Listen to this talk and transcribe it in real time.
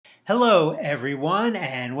Hello, everyone,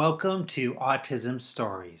 and welcome to Autism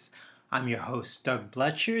Stories. I'm your host, Doug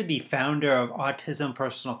Bletcher, the founder of Autism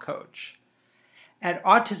Personal Coach. At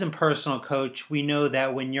Autism Personal Coach, we know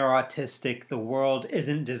that when you're autistic, the world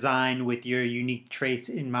isn't designed with your unique traits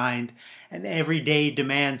in mind, and everyday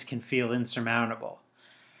demands can feel insurmountable.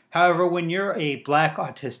 However, when you're a Black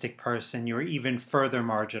autistic person, you're even further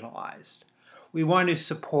marginalized. We want to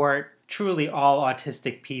support truly all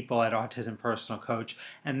autistic people at Autism Personal Coach,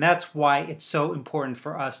 and that's why it's so important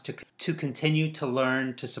for us to continue to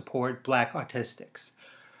learn to support Black autistics.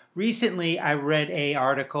 Recently, I read an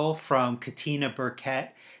article from Katina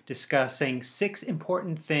Burkett discussing 6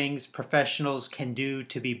 important things professionals can do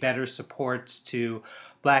to be better supports to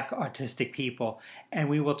Black autistic people, and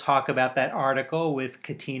we will talk about that article with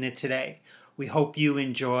Katina today. We hope you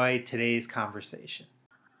enjoy today's conversation.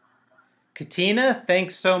 Katina,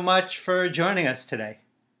 thanks so much for joining us today.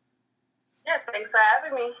 Yeah, thanks for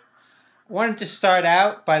having me. I wanted to start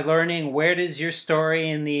out by learning, where does your story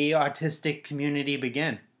in the autistic community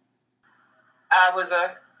begin? I was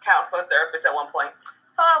a counselor therapist at one point,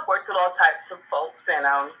 so I've worked with all types of folks, and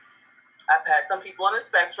I've had some people on the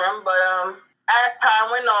spectrum. But as time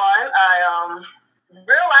went on, I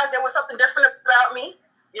realized there was something different about me,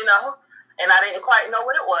 and I didn't quite know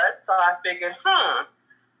what it was. So I figured,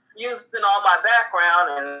 using all my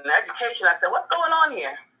background and education, I said, what's going on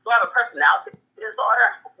here? Do I have a personality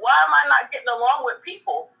disorder? Why am I not getting along with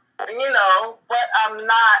people? And, but I'm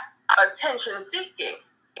not attention seeking,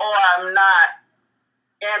 or I'm not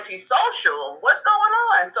antisocial. What's going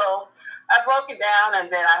on? So I broke it down,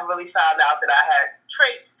 and then I really found out that I had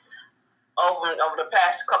traits over the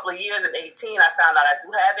past couple of years. At 18, I found out I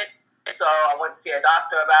do have it. So I went to see a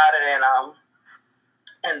doctor about it,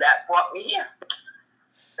 and that brought me here.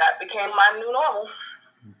 That became my new normal.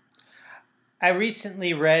 I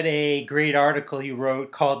recently read a great article you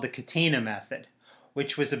wrote called The Katina Method,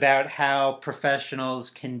 which was about how professionals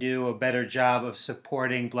can do a better job of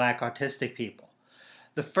supporting Black autistic people.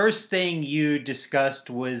 The first thing you discussed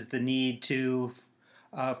was the need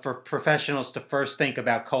for professionals to first think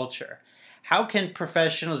about culture. How can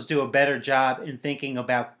professionals do a better job in thinking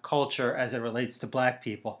about culture as it relates to Black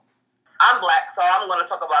people? I'm Black, so I'm going to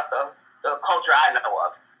talk about the culture I know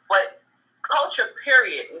of. But culture,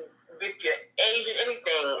 period, if you're Asian,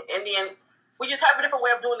 anything, Indian, we just have a different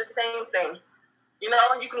way of doing the same thing. You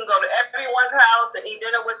can go to everyone's house and eat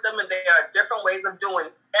dinner with them, and there are different ways of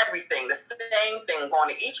doing everything. The same thing. Going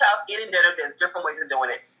to each house, eating dinner, there's different ways of doing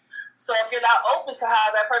it. So if you're not open to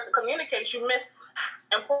how that person communicates, you miss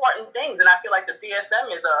important things. And I feel like the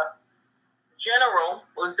DSM is a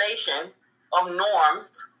generalization of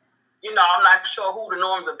norms. I'm not sure who the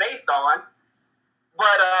norms are based on, but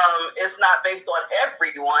it's not based on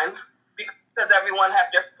everyone, because everyone have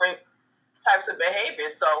different types of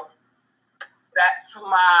behaviors. So that's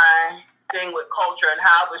my thing with culture and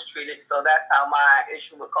how it was treated. So that's how my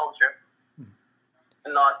issue with culture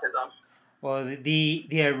and autism. Well, the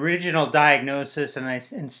original diagnosis,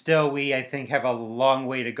 and still we, I think, have a long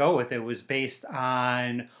way to go with it, was based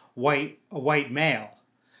on a white male.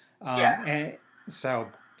 And so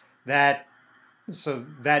that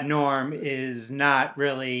norm is not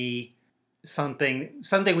really something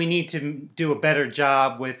we need to do a better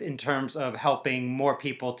job with in terms of helping more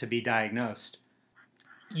people to be diagnosed.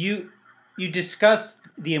 You discuss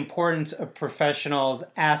the importance of professionals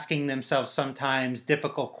asking themselves sometimes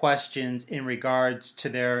difficult questions in regards to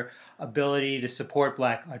their ability to support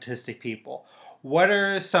Black autistic people. What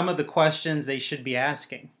are some of the questions they should be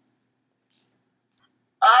asking?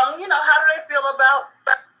 How do they feel about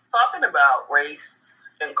talking about race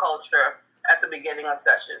and culture at the beginning of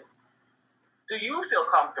sessions? Do you feel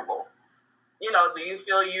comfortable? Do you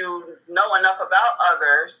feel you know enough about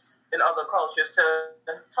others in other cultures to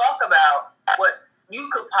talk about what you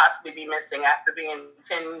could possibly be missing after being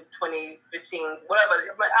 10, 20, 15, whatever,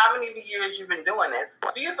 how many years you've been doing this?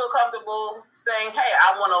 Do you feel comfortable saying, hey,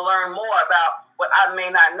 I want to learn more about what I may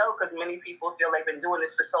not know, because many people feel they've been doing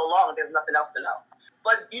this for so long, there's nothing else to know.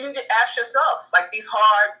 But you need to ask yourself, like, these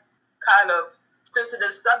hard, kind of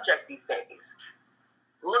sensitive subject these days.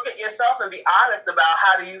 Look at yourself and be honest about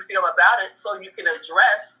how do you feel about it, so you can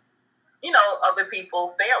address, other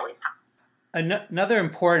people fairly. Another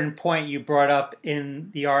important point you brought up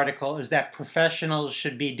in the article is that professionals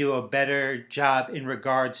should do a better job in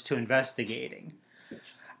regards to investigating.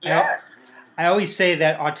 Yes. I always say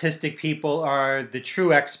that autistic people are the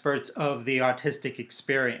true experts of the autistic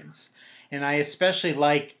experience. And I especially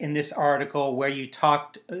like in this article where you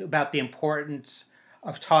talked about the importance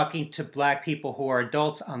of talking to Black people who are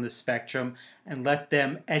adults on the spectrum and let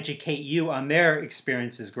them educate you on their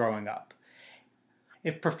experiences growing up.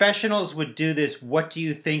 If professionals would do this, what do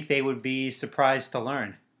you think they would be surprised to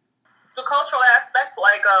learn? The cultural aspect,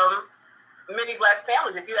 like many black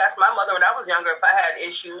families. If you ask my mother when I was younger if I had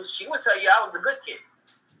issues, she would tell you I was the good kid.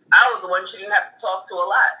 I was the one she didn't have to talk to a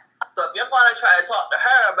lot. So if you're going to try to talk to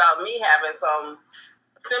her about me having some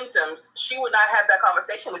symptoms, she would not have that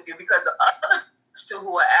conversation with you, because the other two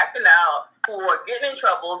who are acting out, who are getting in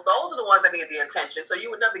trouble, those are the ones that need the attention. So you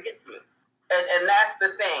would never get to me. And that's the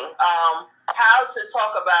thing. How to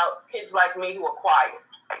talk about kids like me who are quiet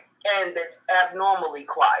and that's abnormally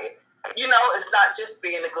quiet. You know, it's not just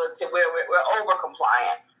being a good tip. We're over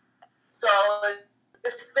compliant. So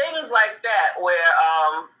it's things like that where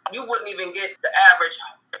you wouldn't even get the average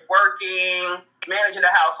working, managing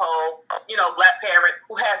a household, black parent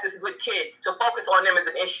who has this good kid to focus on them as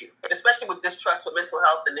an issue, especially with distrust with mental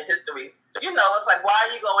health and the history. It's like, why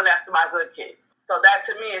are you going after my good kid? So that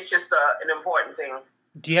to me is just an important thing.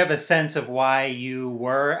 Do you have a sense of why you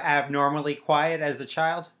were abnormally quiet as a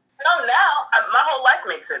child? My whole life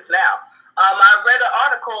makes sense now. I read an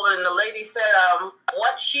article and the lady said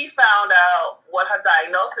once she found out what her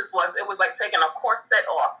diagnosis was, it was like taking a corset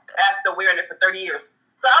off after wearing it for 30 years.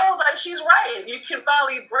 So I was like, she's right. You can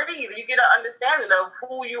finally breathe. You get an understanding of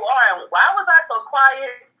who you are. And why was I so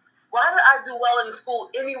quiet? Why did I do well in school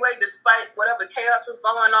anyway, despite whatever chaos was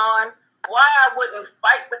going on? Why I wouldn't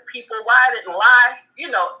fight with people? Why I didn't lie?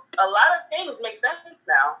 A lot of things make sense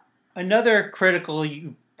now. Another critical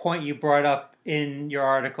point you brought up in your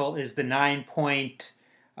article is the 9-point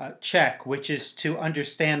check, which is to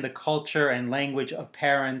understand the culture and language of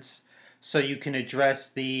parents so you can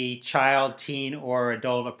address the child, teen, or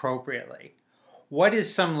adult appropriately. What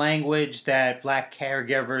is some language that black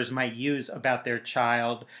caregivers might use about their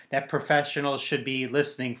child that professionals should be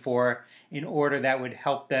listening for in order that would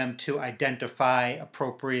help them to identify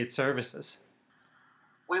appropriate services?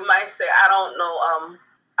 We might say, I don't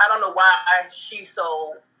know why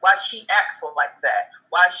she acts like that.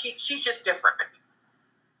 Why she's just different.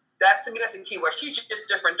 To me, that's a key word. She's just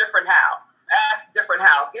different. Different how? Ask different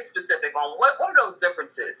how. Get specific on what are those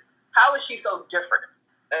differences? How is she so different?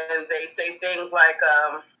 And they say things like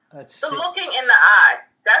the looking in the eye.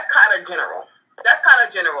 That's kind of general.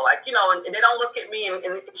 Like, and they don't look at me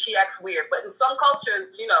and she acts weird. But in some cultures,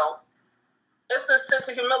 it's a sense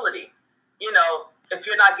of humility. If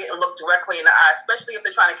you're not getting looked directly in the eye, especially if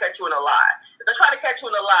they're trying to catch you in a lie. If they're trying to catch you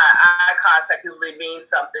in a lie, eye contact usually means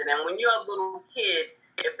something. And when you're a little kid,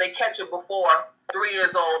 if they catch you before 3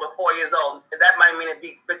 years old or 4 years old, that might mean a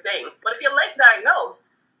big thing. But if you're late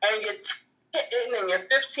diagnosed and you're 10 and you're 15,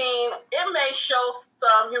 it may show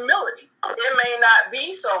some humility. It may not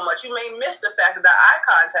be so much. You may miss the fact that the eye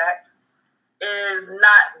contact is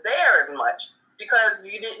not there as much because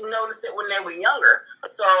you didn't notice it when they were younger.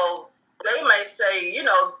 So they may say, you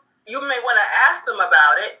may want to ask them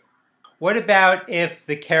about it. What about if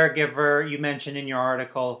the caregiver, you mentioned in your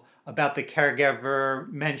article, about the caregiver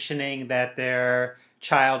mentioning that their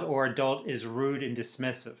child or adult is rude and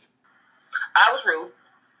dismissive? I was rude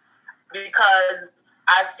because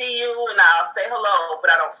I see you and I'll say hello,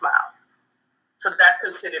 but I don't smile. So that's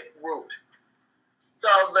considered rude. So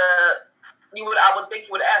I would think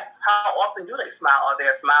you would ask, how often do they smile? Are they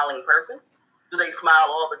a smiling person? Do they smile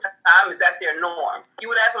all the time? Is that their norm? You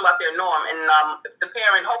would ask them about their norm. And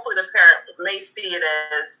hopefully the parent may see it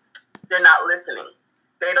as they're not listening.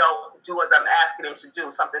 They don't do as I'm asking them to do,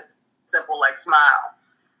 something simple like smile.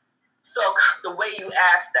 So the way you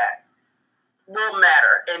ask that will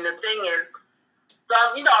matter. And the thing is,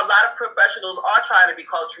 a lot of professionals are trying to be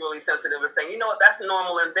culturally sensitive and saying, that's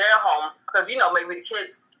normal in their home because, maybe the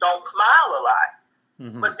kids don't smile a lot.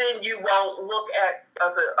 Mm-hmm. But then you won't look at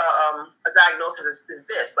as a diagnosis as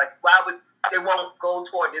this. Like, why would they won't go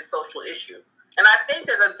toward this social issue? And I think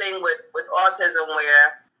there's a thing with autism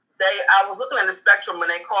where I was looking at the spectrum when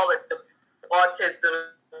they call it the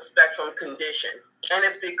autism spectrum condition. And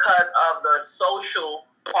it's because of the social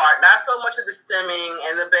part, not so much of the stemming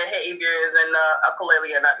and the behaviors and the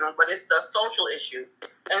ukulele or nothing, but it's the social issue.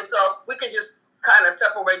 And so if we could just kind of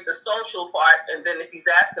separate the social part, and then if he's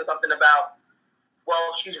asking something about,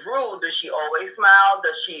 well, she's rude, does she always smile?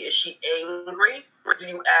 Is she angry? Or do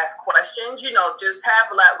you ask questions? Just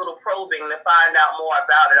have that little probing to find out more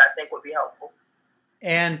about it, I think would be helpful.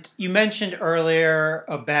 And you mentioned earlier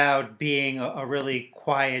about being a really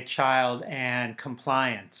quiet child and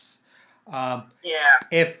compliance.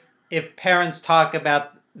 If parents talk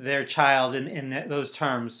about their child in those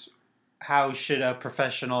terms, how should a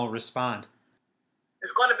professional respond?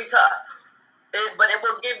 It's going to be tough. But it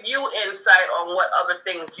will give you insight on what other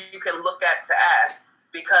things you can look at to ask.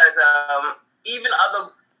 Because even other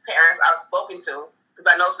parents I've spoken to, because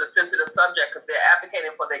I know it's a sensitive subject because they're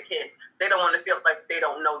advocating for their kid. They don't want to feel like they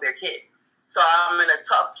don't know their kid. So I'm in a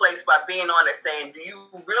tough place by being on it saying, do you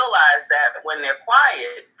realize that when they're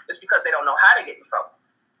quiet, it's because they don't know how to get in trouble.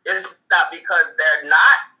 It's not because they're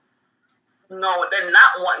not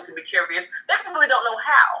wanting to be curious. They really don't know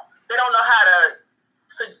how. They don't know how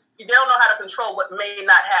to control what may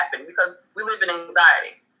not happen because we live in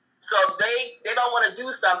anxiety. So they don't want to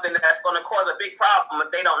do something that's going to cause a big problem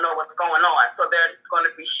if they don't know what's going on. So they're going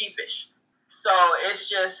to be sheepish. So it's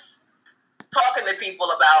just talking to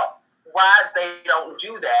people about why they don't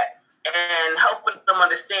do that and helping them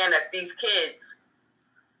understand that these kids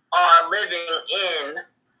are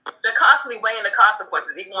they're constantly weighing the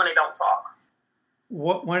consequences even when they don't talk.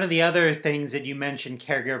 One of the other things that you mentioned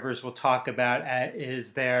caregivers will talk about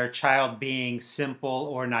is their child being simple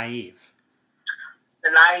or naive. The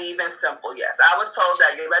naive and simple, yes. I was told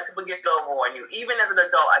that you let people get over on you. Even as an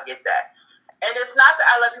adult, I get that. And it's not that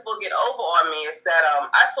I let people get over on me. It's that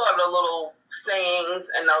I saw the little sayings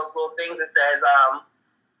and those little things that says,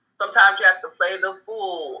 sometimes you have to play the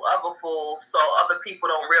fool of a fool so other people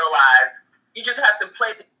don't realize. You just have to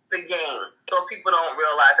play the game so people don't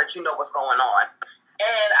realize that you know what's going on.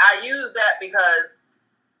 And I use that because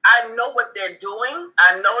I know what they're doing.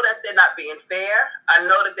 I know that they're not being fair. I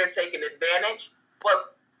know that they're taking advantage.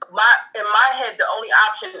 But in my head, the only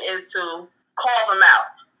option is to call them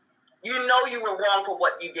out. You know you were wrong for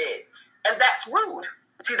what you did. And that's rude.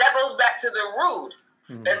 See, that goes back to the rude.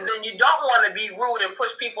 Mm-hmm. And then you don't want to be rude and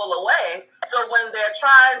push people away. So when they're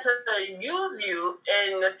trying to use you,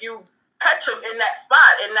 and if you catch them in that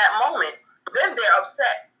spot, in that moment, then they're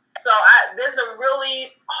upset. So there's a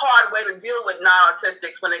really hard way to deal with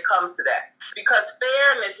non-autistics when it comes to that. Because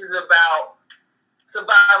fairness is about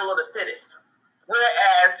survival of the fittest.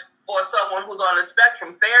 Whereas for someone who's on the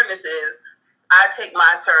spectrum, fairness is, I take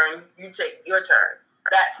my turn, you take your turn.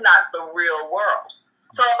 That's not the real world.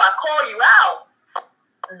 So if I call you out,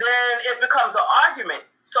 then it becomes an argument.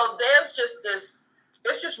 So there's just this,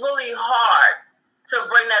 it's just really hard to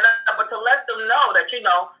bring that up, but to let them know that,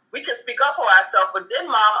 we can speak up for ourselves, but then,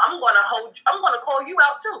 Mom, I'm going to call you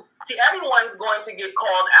out too. See, everyone's going to get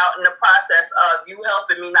called out in the process of you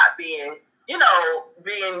helping me not being,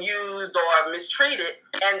 being used or mistreated,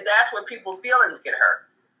 and that's where people's feelings get hurt.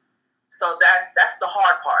 So that's the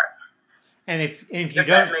hard part. And if you don't,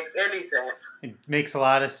 that makes any sense. It makes a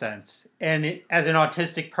lot of sense. And as an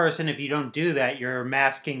autistic person, if you don't do that, you're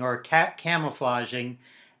masking or camouflaging,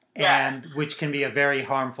 yes. Which can be a very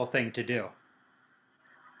harmful thing to do.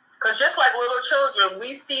 Because just like little children,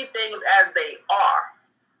 we see things as they are.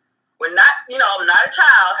 We're not, I'm not a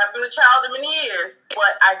child, haven't been a child in many years,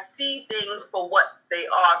 but I see things for what they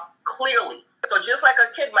are clearly. So just like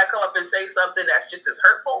a kid might come up and say something that's just as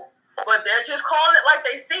hurtful, but they're just calling it like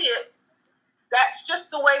they see it, that's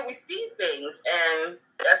just the way we see things. And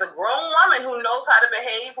as a grown woman who knows how to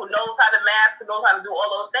behave, who knows how to mask, who knows how to do all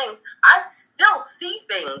those things, I still see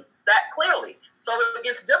things that clearly. So it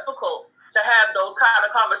gets difficult to have those kind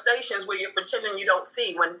of conversations where you're pretending you don't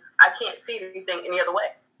see when I can't see anything any other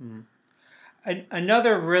way.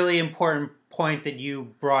 Another really important point that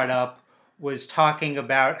you brought up was talking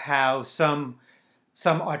about how some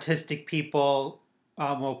autistic people,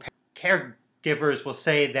 caregivers will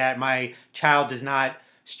say that my child does not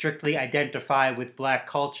strictly identify with Black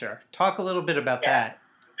culture. Talk a little bit about that.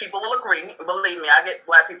 People will agree. Believe me, I get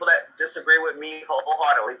Black people that disagree with me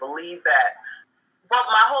wholeheartedly. Believe that. But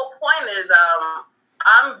my whole point is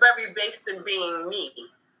I'm very based in being me.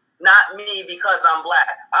 Not me because I'm Black.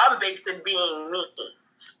 I'm based in being me.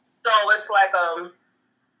 So it's like,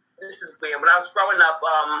 this is weird. When I was growing up,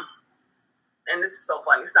 and this is so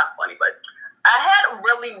funny. It's not funny, but I had a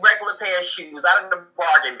really regular pair of shoes out of the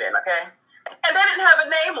bargain bin, okay? And they didn't have a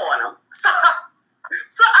name on them. So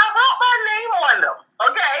I wrote my name on them,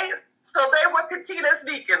 okay? So they were Katina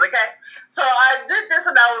sneakers, okay? So I did this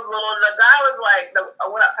when I was little, and the guy was like, I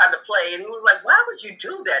went outside to play, and he was like, why would you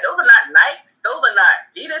do that? Those are not Nikes. Those are not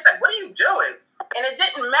Adidas. Like, what are you doing? And it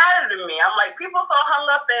didn't matter to me. I'm like, people so hung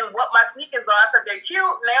up in what my sneakers are. I said, they're cute,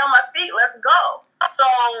 and they're on my feet. Let's go. So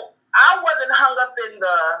I wasn't hung up in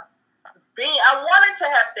I wanted to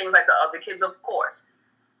have things like the other kids, of course.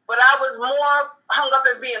 But I was more hung up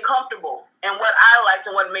in being comfortable and what I liked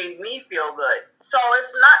and what made me feel good. So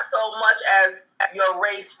it's not so much as your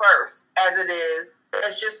race first as it is,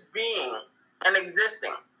 it's just being and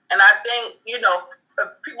existing. And I think, if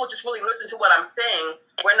people just really listen to what I'm saying,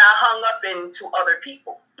 we're not hung up into other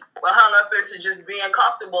people. We're hung up into just being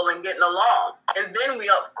comfortable and getting along. And then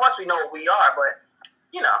of course, we know what we are, but,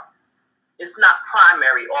 it's not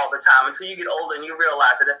primary all the time until you get older and you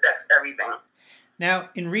realize it affects everything. Now,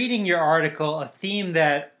 in reading your article, a theme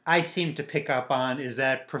that I seem to pick up on is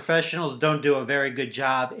that professionals don't do a very good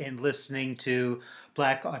job in listening to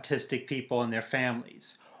Black autistic people and their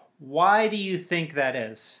families. Why do you think that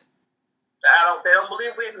is? They don't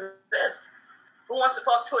believe we exist. Who wants to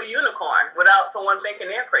talk to a unicorn without someone thinking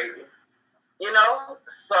they're crazy? You know?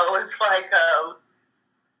 So it's like,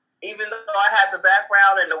 even though I have the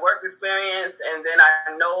background and the work experience and then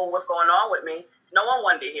I know what's going on with me, no one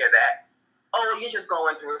wanted to hear that. Oh, you're just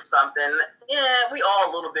going through something. Yeah, we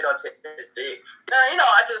all a little bit autistic. You know,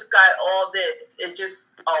 I just got all this. It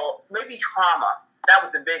just, maybe trauma. That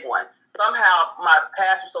was the big one. Somehow my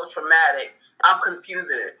past was so traumatic, I'm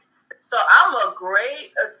confusing it. So I'm a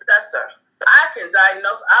great assessor. I can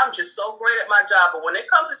diagnose. I'm just so great at my job. But when it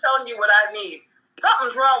comes to telling you what I need,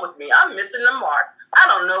 something's wrong with me. I'm missing the mark. I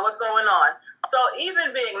don't know what's going on. So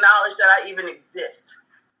even being acknowledged that I even exist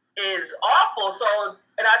is awful. So,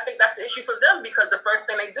 and I think that's the issue for them because the first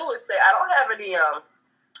thing they do is say, I don't have any,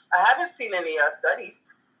 I haven't seen any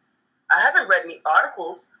studies. I haven't read any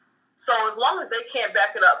articles. So as long as they can't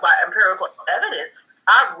back it up by empirical evidence,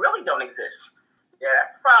 I really don't exist. Yeah,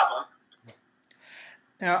 that's the problem.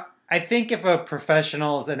 Now, I think if a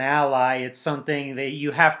professional is an ally, it's something that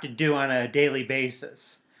you have to do on a daily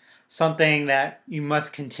basis. Something that you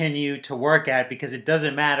must continue to work at because it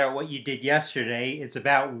doesn't matter what you did yesterday. It's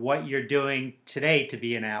about what you're doing today to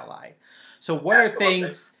be an ally. So what Absolutely. are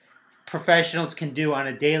things professionals can do on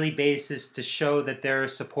a daily basis to show that they're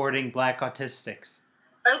supporting Black autistics?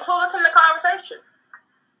 Include us in the conversation.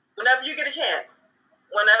 Whenever you get a chance.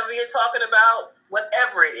 Whenever you're talking about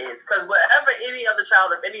whatever it is. Because whatever any other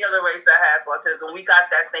child of any other race that has autism, we got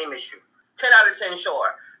that same issue. 10 out of 10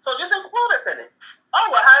 sure. So just include us in it. Oh,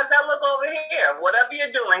 well, how does that look over here? Whatever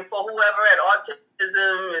you're doing for whoever at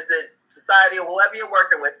autism, is it society or whoever you're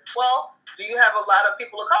working with. Well, do you have a lot of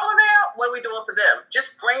people of color there? What are we doing for them?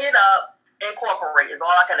 Just bring it up, incorporate is all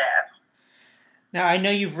I can ask. Now, I know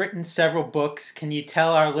you've written several books. Can you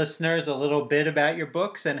tell our listeners a little bit about your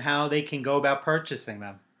books and how they can go about purchasing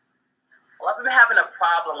them? Well, I've been having a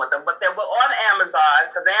problem with them, but they were on Amazon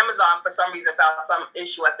because Amazon, for some reason, found some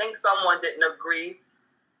issue. I think someone didn't agree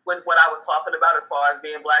with what I was talking about as far as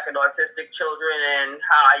being Black and autistic children and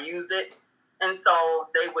how I used it. And so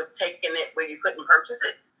they was taking it where you couldn't purchase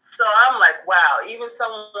it. So I'm like, wow, even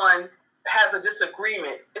someone has a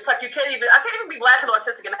disagreement. It's like I can't even be Black and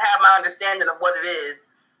autistic and have my understanding of what it is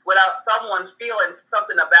without someone feeling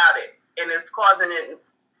something about it. And it's causing it,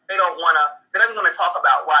 they don't want to talk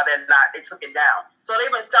about why they took it down. So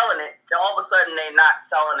they've been selling it, then all of a sudden they're not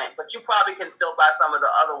selling it. But you probably can still buy some of the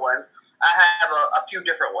other ones. I have a few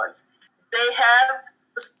different ones. They have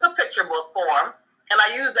the picture book form, and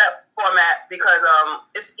I use that format because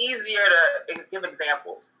it's easier to give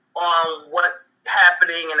examples on what's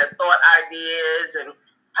happening and the thought ideas and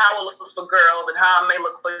how it looks for girls and how it may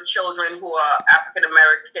look for children who are African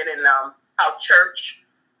American and how church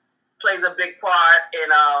plays a big part in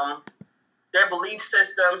their belief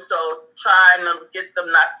system. So trying to get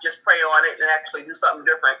them not to just prey on it and actually do something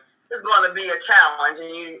different is going to be a challenge.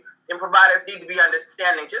 And providers need to be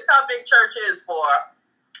understanding just how big church is for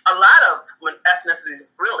a lot of ethnicities,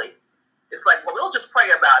 really. It's like, well, we'll just pray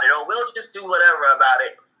about it or we'll just do whatever about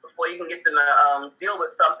it before you can get them to deal with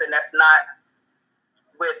something that's not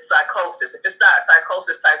with psychosis. If it's not a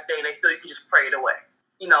psychosis type thing, they feel you can just pray it away.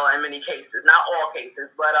 You know, in many cases, not all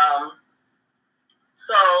cases, but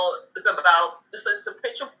so it's a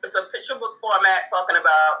picture book format talking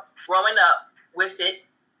about growing up with it,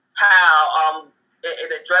 how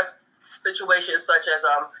it addressed situations such as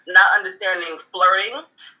not understanding flirting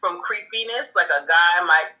from creepiness. Like a guy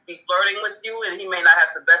might be flirting with you and he may not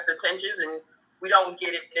have the best intentions, and we don't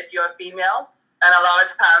get it if you're a female. And a lot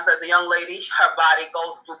of times as a young lady, her body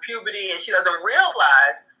goes through puberty and she doesn't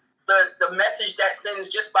realize the message that sends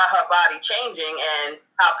just by her body changing and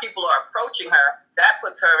how people are approaching her. That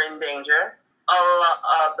puts her in danger.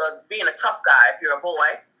 Being a tough guy if you're a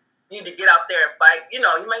boy. You need to get out there and fight. You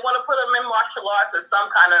know, you may want to put them in martial arts or some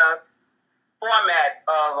kind of format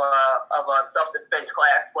of a self-defense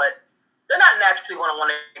class, but they're not naturally going to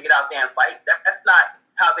want to get out there and fight. That's not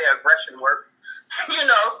how their aggression works. You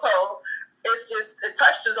know, so it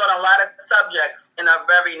touches on a lot of subjects in a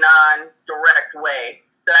very non-direct way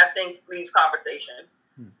that I think leads conversation.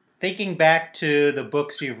 Thinking back to the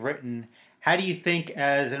books you've written, how do you think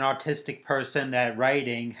as an autistic person that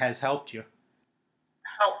writing has helped you?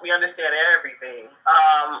 Helped me understand everything.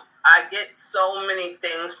 I get so many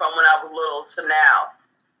things from when I was little to now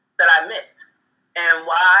that I missed. And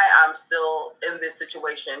why I'm still in this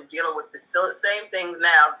situation, dealing with the same things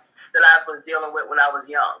now that I was dealing with when I was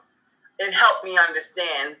young. It helped me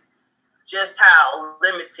understand just how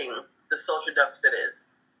limiting the social deficit is.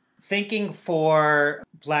 Thinking for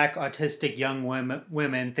Black autistic young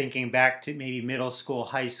women, thinking back to maybe middle school,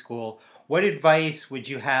 high school, what advice would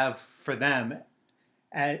you have for them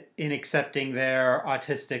in accepting their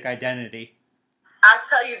autistic identity? I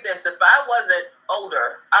tell you this, if I wasn't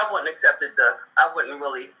older, I wouldn't have accepted and I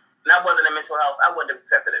wasn't in mental health, I wouldn't have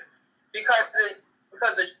accepted it.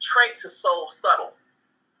 Because the traits are so subtle.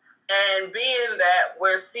 And being that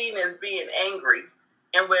we're seen as being angry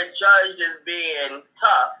and we're judged as being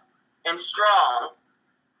tough and strong,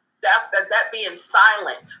 that being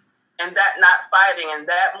silent and that not fighting and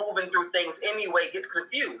that moving through things anyway gets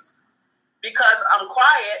confused. Because I'm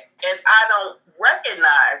quiet and I don't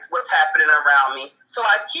recognize what's happening around me. So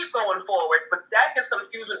I keep going forward, but that gets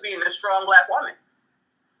confused with being a strong Black woman.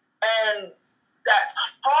 And that's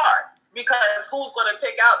hard because who's going to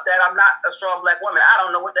pick out that I'm not a strong Black woman? I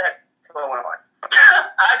don't know what the heck's going on.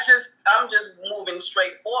 I'm just moving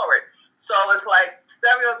straight forward. So it's like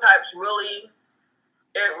stereotypes really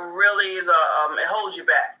is it holds you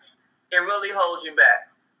back. It really holds you back.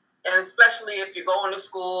 And especially if you're going to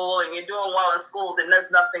school and you're doing well in school, then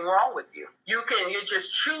there's nothing wrong with you. You're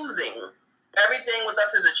just choosing. Everything with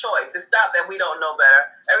us is a choice. It's not that we don't know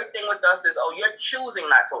better. Everything with us is, you're choosing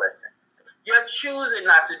not to listen. You're choosing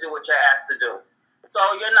not to do what you're asked to do. So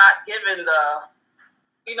you're not given the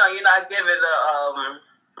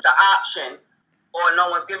option, or no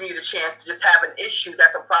one's giving you the chance to just have an issue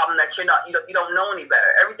that's a problem that you don't know any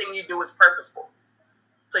better. Everything you do is purposeful.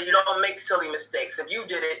 So you don't make silly mistakes. If you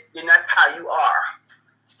did it, then that's how you are.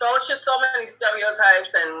 So it's just so many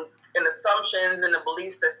stereotypes and assumptions in the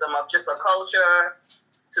belief system of just a culture,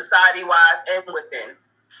 society-wise and within.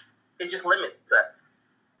 It just limits us.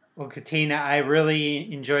 Well, Katina, I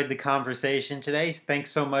really enjoyed the conversation today. Thanks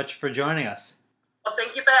so much for joining us. Well,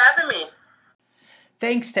 thank you for having me.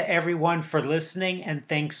 Thanks to everyone for listening, and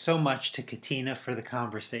thanks so much to Katina for the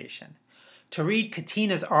conversation. To read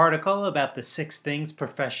Katina's article about the 6 things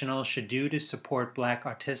professionals should do to support Black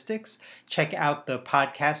autistics, check out the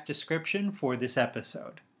podcast description for this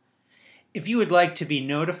episode. If you would like to be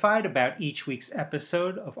notified about each week's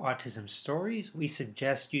episode of Autism Stories, we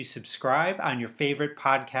suggest you subscribe on your favorite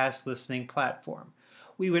podcast listening platform.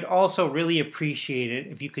 We would also really appreciate it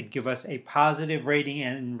if you could give us a positive rating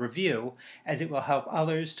and review, as it will help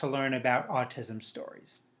others to learn about autism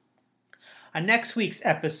stories. On next week's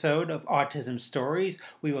episode of Autism Stories,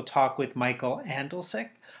 we will talk with Michael Andelsek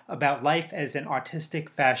about life as an autistic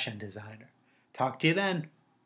fashion designer. Talk to you then.